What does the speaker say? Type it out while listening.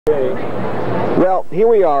Well, here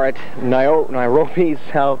we are at Nairobi,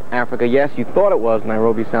 South Africa. Yes, you thought it was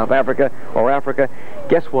Nairobi, South Africa, or Africa.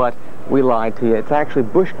 Guess what? We lied to you. It's actually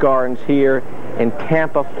Busch Gardens here in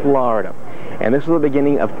Tampa, Florida. And this is the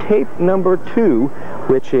beginning of tape number 2,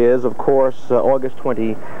 which is, of course, August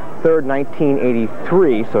 23rd,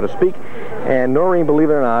 1983, so to speak. And Noreen, believe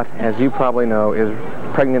it or not, as you probably know, is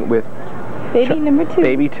pregnant with baby number 2.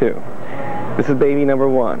 Baby 2. This is baby number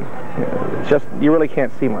 1. Just, you really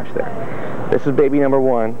can't see much there. This is baby number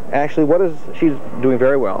 1. Actually, what is, she's doing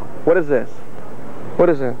very well. What is this? What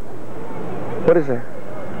is it? What is it?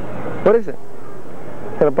 What is it?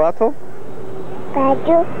 Is that a bottle?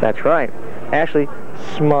 Bottle. That's right. Ashley,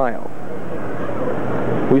 smile.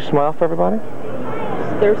 Will you smile for everybody?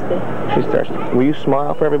 She's thirsty. She's thirsty. Will you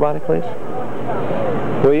smile for everybody, please?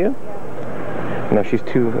 Will you? No, she's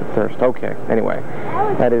too thirsty. Okay, anyway.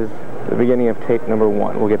 That is the beginning of tape number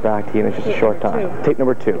 1. We'll get back to you in just a short time. Tape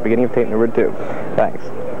number 2. Beginning of tape number 2. Thanks.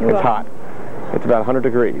 It's hot. It's about 100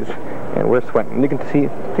 degrees, and we're sweating. You can see,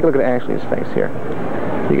 take a look at Ashley's face here.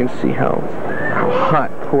 You can see how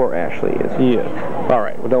hot poor Ashley is. Yeah. All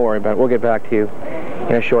right, well, don't worry about it. We'll get back to you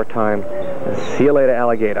in a short time. See you later,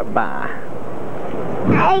 alligator. Bye.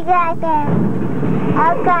 I got it.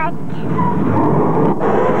 I got it.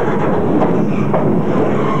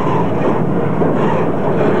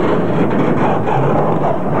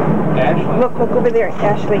 Ashley. Look over there,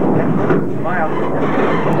 Ashley. Smile.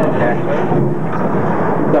 Ashley.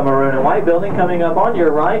 The maroon and white building coming up on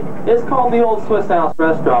your right is called the Old Swiss House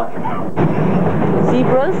Restaurant.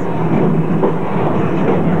 Zebras.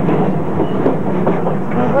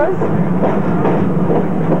 Zebras.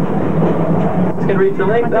 It can reach a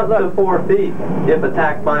length up to 4 feet. If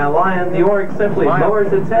attacked by a lion, the oryx simply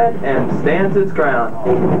lowers its head and stands its ground.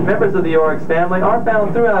 Members of the oryx family are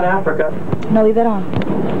found throughout Africa. No, leave that on.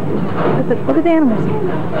 Look at the animals.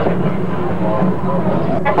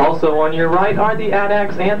 Also on your right are the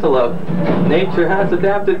Addax antelope. Nature has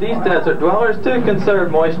adapted these desert dwellers to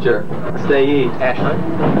conserve moisture. They eat. Ashley.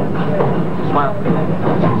 Smile.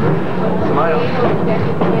 Smile.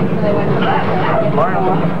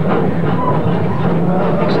 Smile.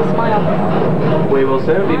 We will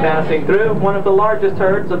soon be passing through one of the largest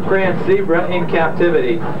herds of grand zebra in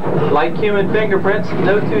captivity. Like human fingerprints,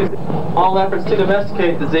 all efforts to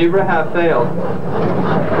domesticate the zebra have failed.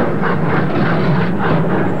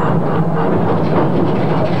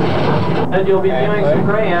 And you'll be viewing some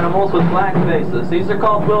gray animals with black faces. These are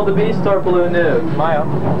called wildebeest or blue nude. Smile.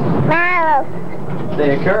 Smile.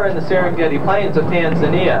 They occur in the Serengeti Plains of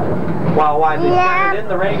Tanzania. While widely scattered in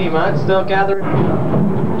the rainy months, still gathering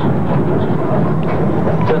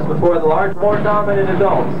just before the large, more dominant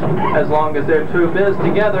adults. As long as their troop is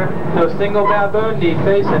together, no single baboon need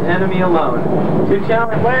face an enemy alone. To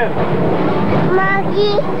challenge land.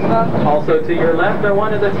 Monkey. Also to your left are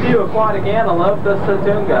one of the few aquatic antelope, the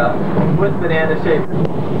satunga, with banana-shaped.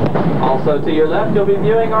 Also to your left, you'll be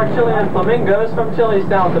viewing our Chilean flamingos from Chile,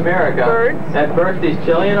 South America. Birds. At birth, these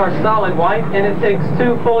Chilean are solid white, and it takes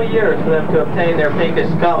 2 full years for them to obtain their pinkish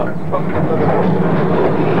color.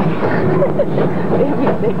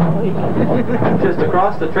 Just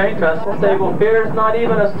across the train trestle, stable fears not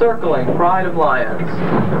even a circling pride of lions.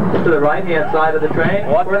 To the right-hand side of the train,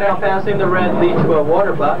 we're now passing the red Lichwa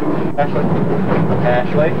water buck. Ashley.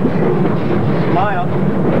 Ashley. Smile.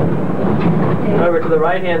 Over to the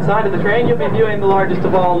right-hand side of the train, you'll be viewing the largest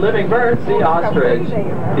of all living birds, the ostrich.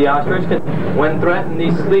 The ostrich, when threatened,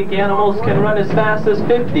 these sleek animals can run as fast as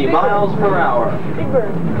 50 miles per hour. Big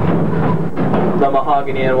bird. The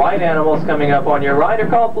mahogany and white animals coming up on your right are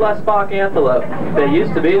called Blesbok antelope. They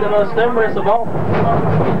used to be the most numerous of all.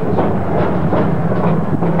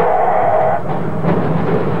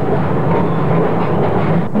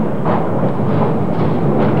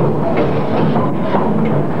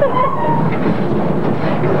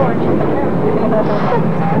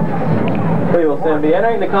 We will soon be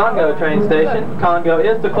entering the Congo train station. Congo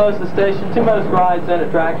is the closest station to most rides and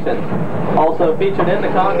attractions. Also featured in the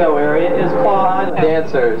Congo area is Claw Island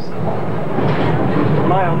dancers.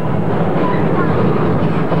 Smile.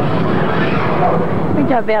 Where's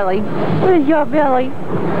your belly? Where's your belly?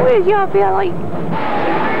 Where's your belly?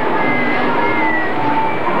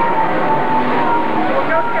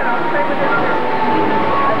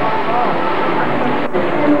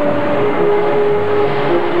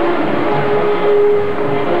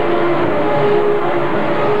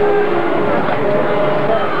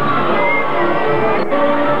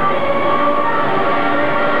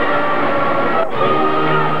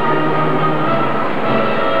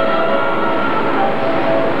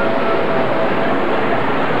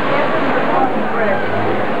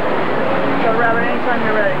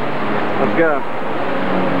 Let's go.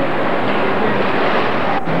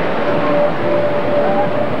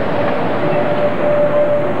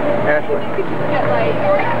 Ashley.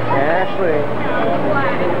 Ashley.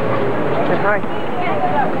 Say hi. Say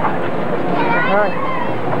hi.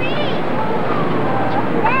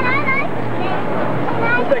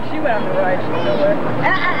 Looks like she went on the ride. She's nowhere.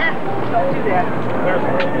 Don't do that.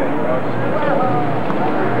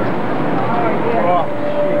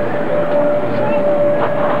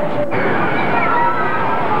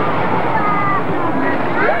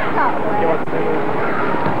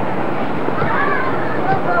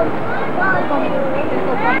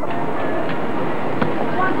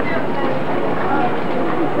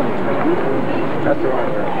 That's the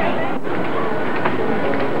wrong way.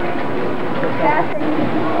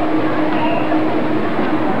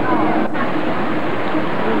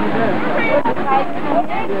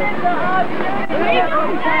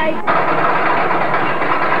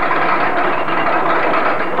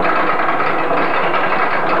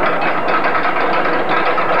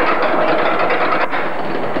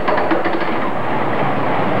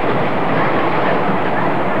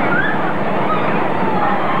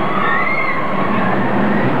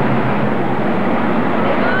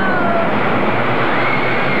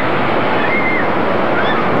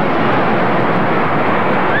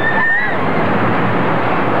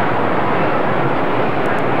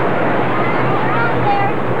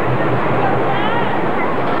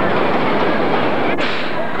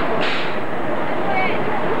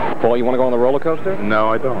 Paul, you want to go on the roller coaster? No,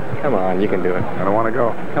 I don't. Come on, you can do it. I don't want to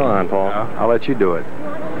go. Come on, Paul. I'll let you do it.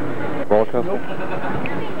 Roller coaster?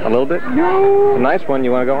 A little bit? No. A nice one.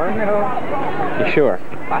 You want to go on? No. You sure?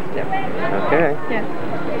 Positive. Okay. Yes.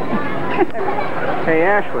 Hey,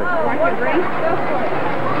 Ashley. Want your drink?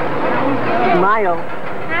 Smile.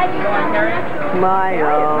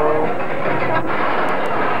 Smile.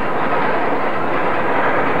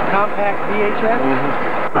 Compact VHS?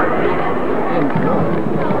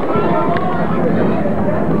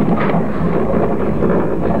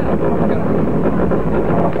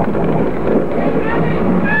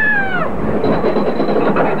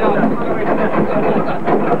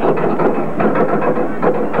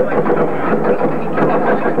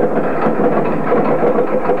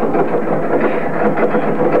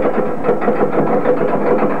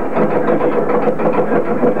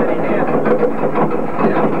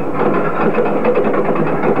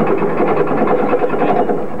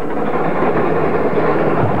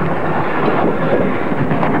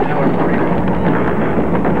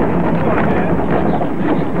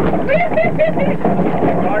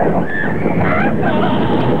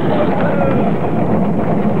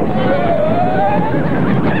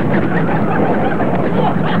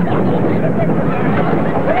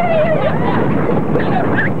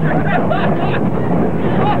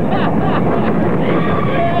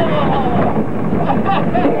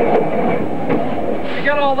 You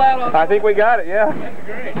got all that on. I think we got it, yeah. That's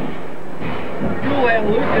great. Cool and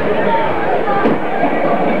lucid.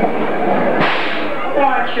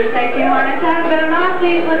 Start should take you on a time, but not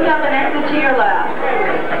please look up and exit to your left.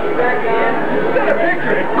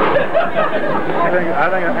 I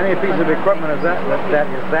think any piece of equipment is that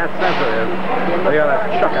sensitive, they ought to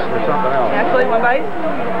chuck it for something else. Ashley, one bite?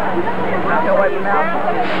 Don't wipe your mouth.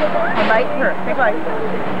 One bite? Here, take a bite.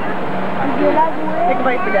 Take a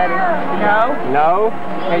bite for Daddy. No? No?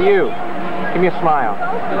 Hey, you. Give me a smile.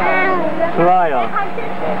 Smile.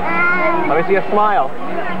 Let me see a smile.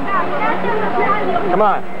 Come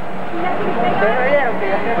on.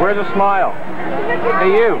 Where's a smile? Hey,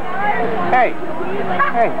 you. Hey.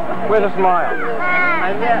 Hey, where's a smile?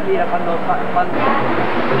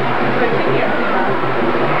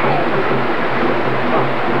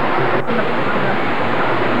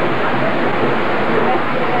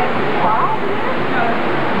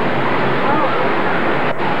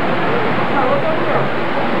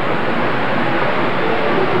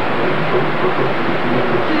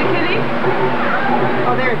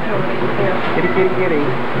 Oh, there's Cody. There. Kitty, kitty, kitty.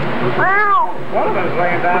 Wow! One of them is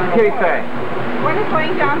laying down. What's kitty say? We're just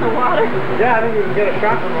laying down the water. Yeah, I think you can get a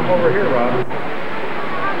shot from them over here, Rob.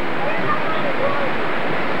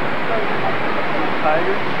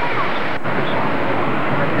 Tiger.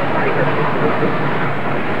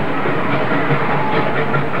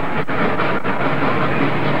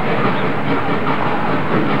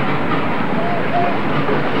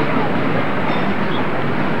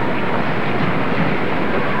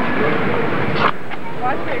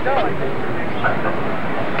 Watch where you're going.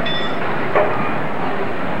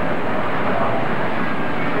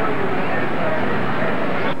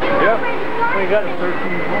 Yep. We got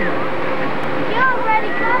 1300. You already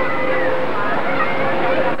got it.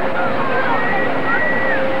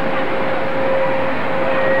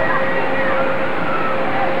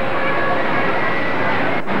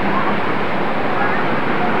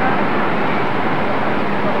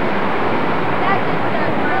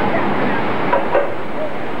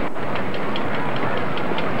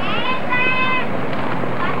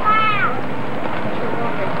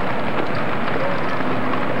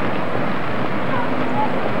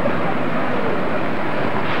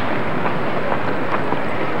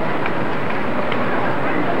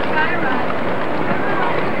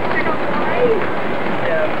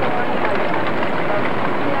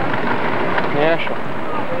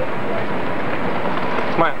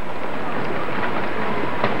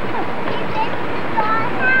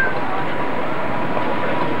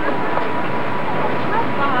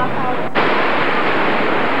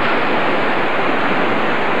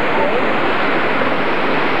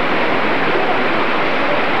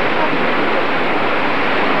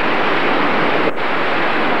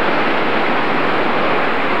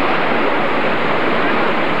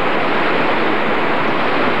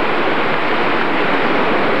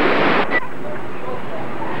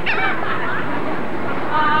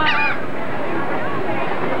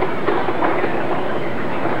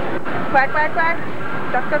 Quack, quack, quack.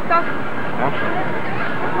 Duck, duck, duck.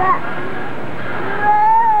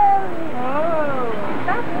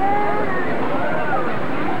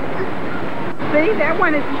 See, that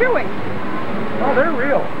one is chewing. Oh, they're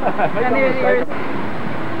real. And there's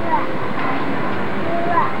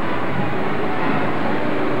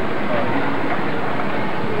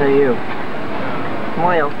Hey, you.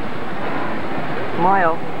 Smile.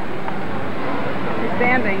 Smile. He's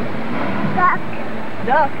standing. Duck.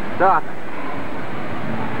 Duck. Duck.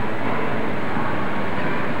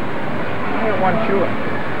 I hear one chewing.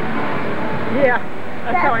 Yeah.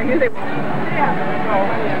 That's how I knew they were.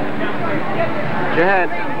 Go ahead.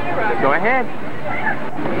 Go ahead.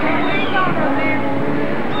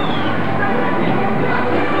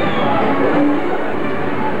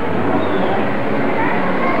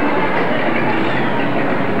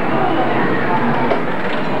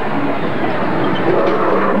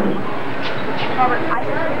 Robert,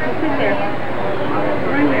 sit there.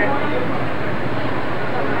 Right there.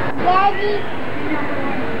 Daddy.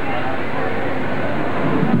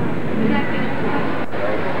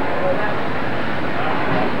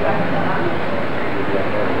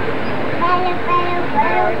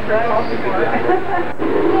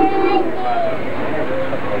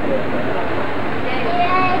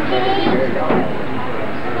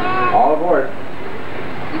 All aboard.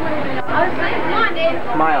 I was like, come on, Dave.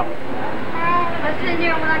 Smile. I was sitting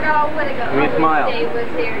there when I got all wet ago. Give me a smile. Dave was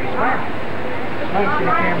here.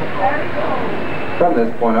 From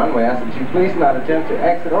this point on, we ask that you please not attempt to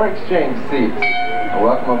exit or exchange seats.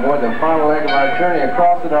 Welcome aboard the final leg of our journey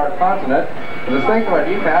across the Dark Continent. For the sake of our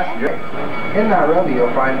new passengers, in Nairobi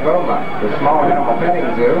you'll find Boma, the small animal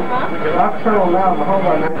petting zoo, Nocturnal Mountain home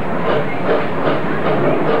on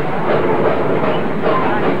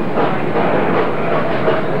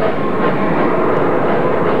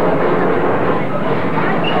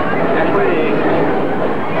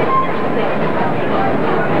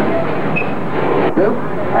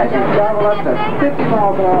as you travel up to 50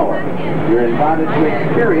 miles an hour. You're invited to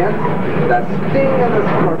experience the sting of the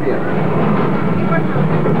scorpion.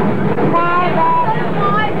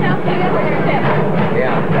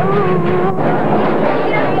 Yeah.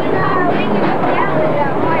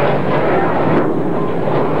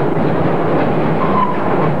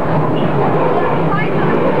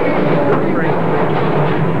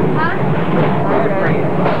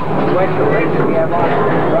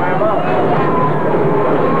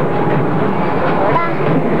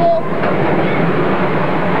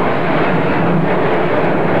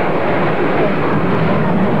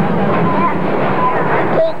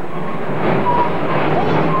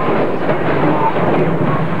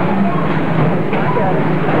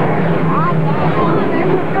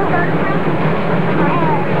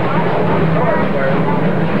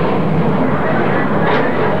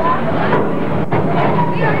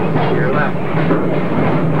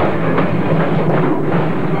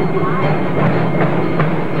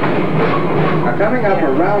 Coming up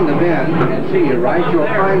around the bend and to your right, you'll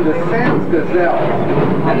find the Sands gazelle.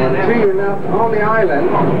 And then to your left on the island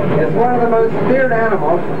is one of the most feared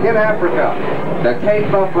animals in Africa, the Cape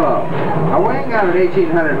buffalo. Now, weighing out at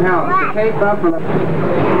 1,800 pounds, the Cape buffalo.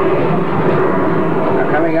 Now,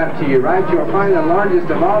 coming up to your right, you'll find the largest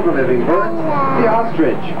of all the living birds, the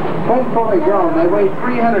ostrich. When fully grown, they weigh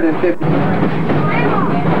 350.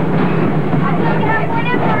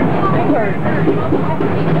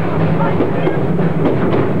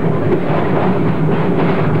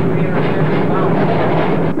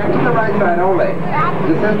 To the right side only.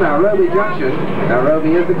 This is Nairobi Junction.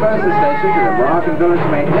 Nairobi is the closest station to the Moroccan village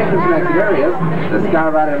main entrance and exit areas, the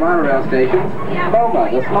Skyride and monorail stations, Boma,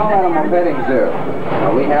 the small animal petting zoo.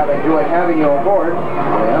 We have enjoyed having you aboard.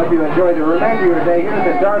 We hope you enjoy the remainder of your day here at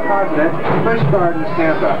the Dark Continent, Busch Gardens,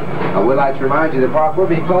 Tampa. We'd like to remind you the park will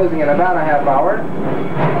be closing in about a half hour,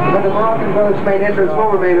 but the Moroccan village main entrance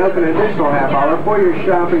will remain open an additional half hour for your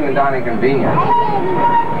shopping and dining convenience.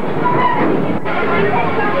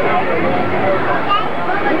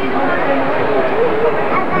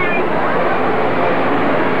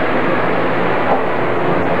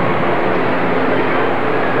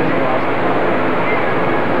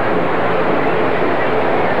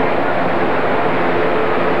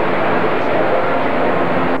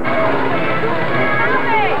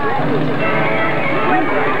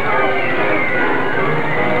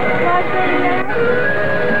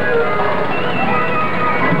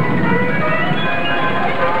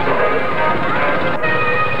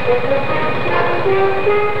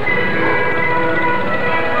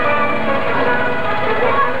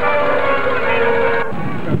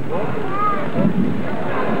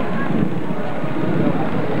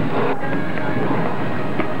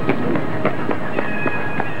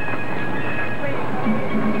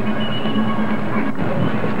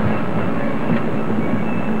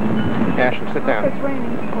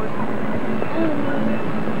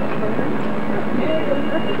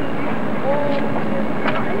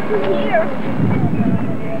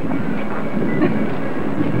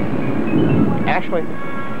 Ashley.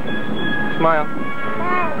 Smile.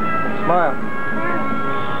 Smile.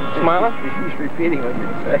 Smiling? He's repeating what you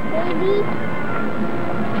say. Baby.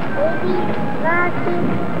 Baby. Rocky.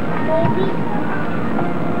 Baby.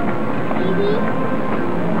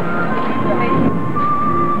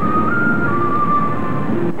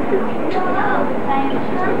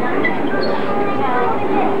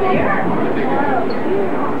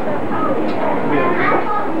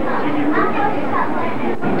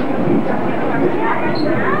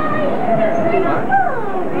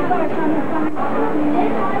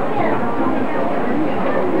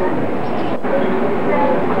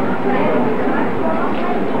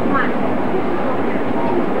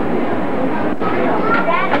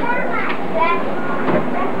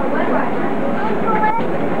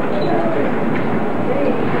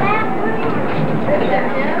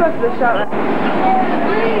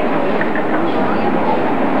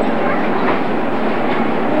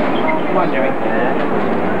 Come on, Jimmy.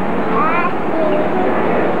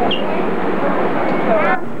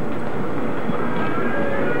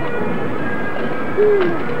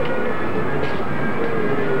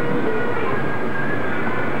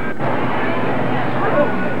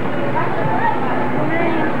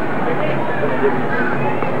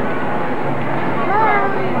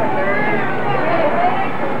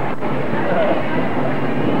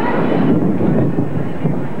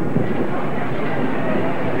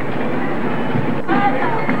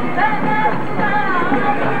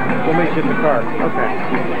 We'll meet you in the car.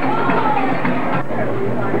 Okay.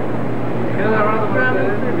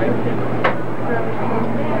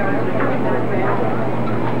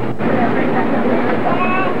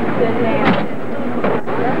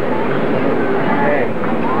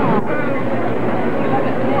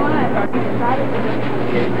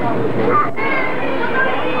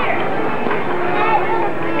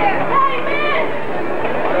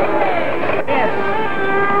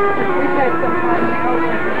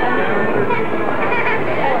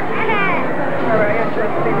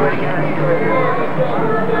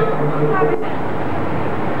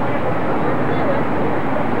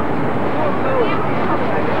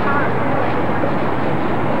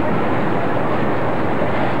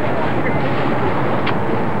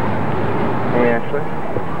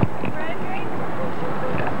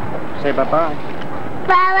 Say bye-bye.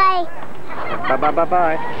 Bye-bye.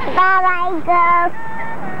 Bye-bye-bye-bye. Bye-bye, girl.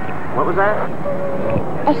 What was that?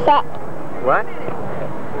 I said, What?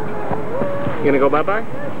 You gonna go bye-bye?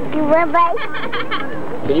 bye-bye.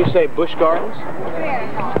 Can you say Busch Gardens?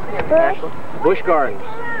 Bush. Busch Gardens.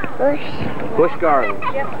 Bush. Busch Gardens.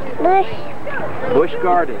 Bush. Busch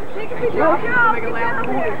Gardens.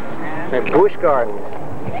 Say Busch Gardens.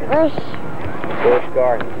 Bush. Busch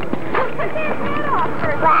Gardens.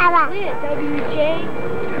 Baba.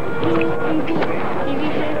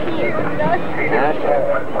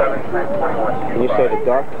 Can you say the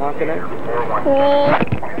Dark Continent?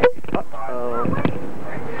 Uh-oh.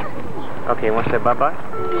 Okay, you want to say bye-bye?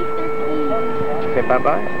 Say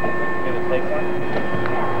bye-bye?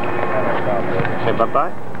 Say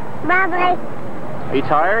bye-bye? Bye-bye. Are you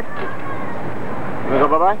tired? You want to go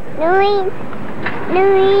bye-bye? Noreen.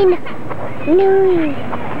 Noreen. Noreen.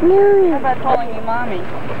 Noreen. How about calling you Mommy?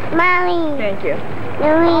 Mommy. Thank you.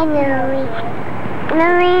 Noreen. Noreen.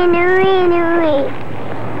 Noreen. Noreen. Noreen.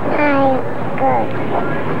 Hi. Good.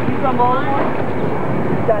 You from Baltimore?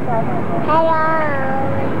 Hello.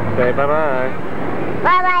 Say bye-bye.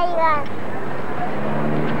 Bye-bye, guys.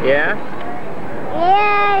 Yeah?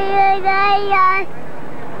 Yeah.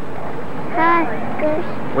 Good.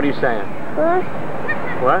 What are you saying? Good.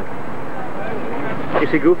 What? You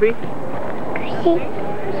see Goofy? See.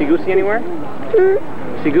 See Goosey anywhere?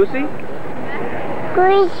 See Goosey?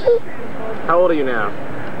 Goosey. How old are you now?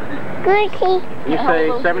 Goosey. You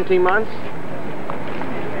say 17 months?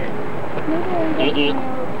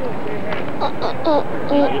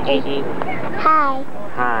 Hi.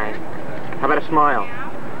 Hi. How about a smile?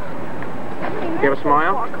 You have a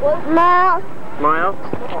smile? Mom. Smile?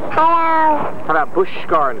 Hello. How about Busch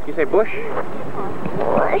Gardens? Can you say Busch?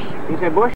 Bush. Can you say Busch?